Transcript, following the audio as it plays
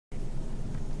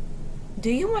Do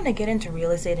you want to get into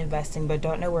real estate investing but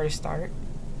don't know where to start?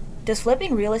 Does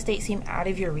flipping real estate seem out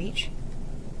of your reach?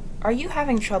 Are you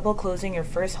having trouble closing your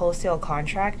first wholesale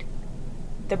contract?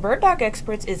 The Bird Dog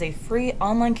Experts is a free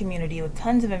online community with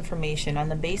tons of information on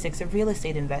the basics of real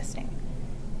estate investing.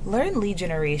 Learn lead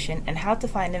generation and how to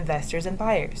find investors and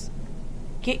buyers.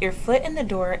 Get your foot in the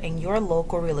door in your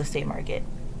local real estate market.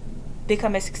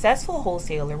 Become a successful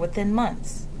wholesaler within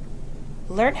months.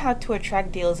 Learn how to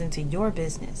attract deals into your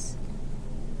business.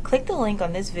 Click the link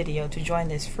on this video to join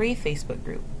this free Facebook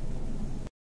group.